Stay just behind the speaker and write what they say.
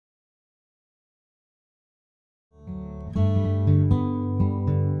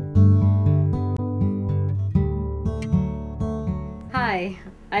Hi,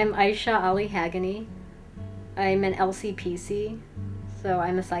 I'm Aysha Ali Hagany. I'm an LCPC, so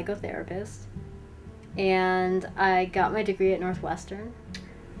I'm a psychotherapist, and I got my degree at Northwestern.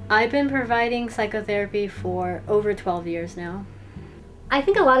 I've been providing psychotherapy for over 12 years now. I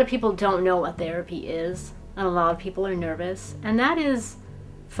think a lot of people don't know what therapy is, and a lot of people are nervous, and that is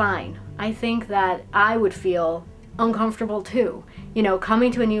fine. I think that I would feel uncomfortable too. You know,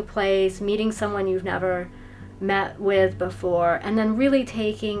 coming to a new place, meeting someone you've never met with before, and then really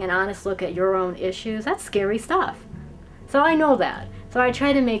taking an honest look at your own issues, that's scary stuff. So I know that. So I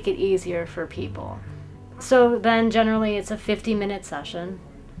try to make it easier for people. So then generally it's a 50-minute session,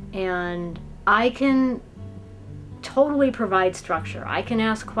 and I can totally provide structure. I can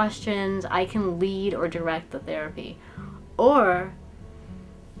ask questions, I can lead or direct the therapy. Or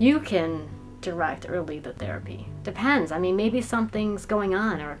you can direct or lead the therapy. Depends. I mean, maybe something's going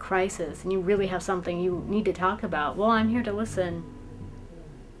on or a crisis and you really have something you need to talk about. Well, I'm here to listen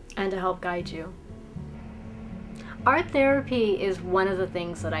and to help guide you. Art therapy is one of the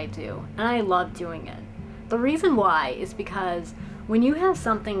things that I do, and I love doing it. The reason why is because when you have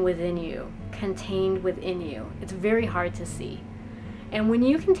something within you, contained within you, it's very hard to see. And when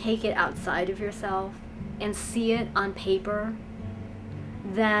you can take it outside of yourself and see it on paper,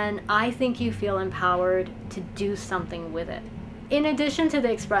 then I think you feel empowered to do something with it. In addition to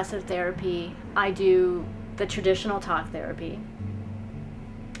the expressive therapy, I do the traditional talk therapy.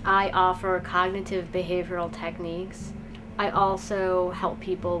 I offer cognitive behavioral techniques. I also help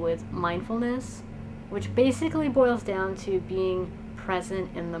people with mindfulness, which basically boils down to being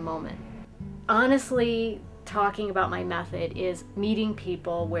present in the moment. Honestly, talking about my method is meeting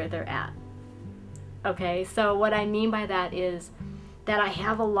people where they're at. Okay, so what I mean by that is that I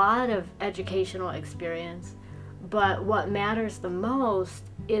have a lot of educational experience, but what matters the most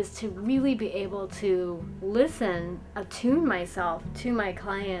is to really be able to listen, attune myself to my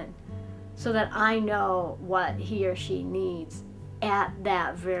client so that I know what he or she needs at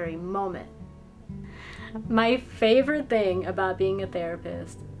that very moment. My favorite thing about being a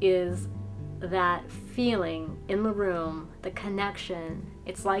therapist is that feeling in the room, the connection.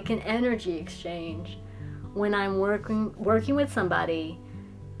 It's like an energy exchange when I'm working with somebody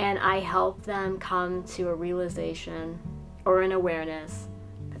and I help them come to a realization or an awareness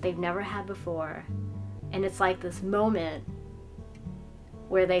that they've never had before. And it's like this moment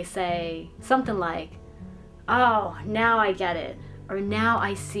where they say something like, oh, now I get it, or now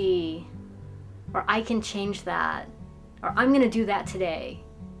I see, or I can change that, or I'm gonna do that today.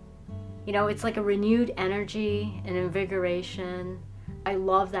 You know, it's like a renewed energy and invigoration. I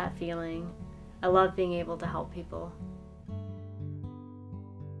love that feeling. I love being able to help people.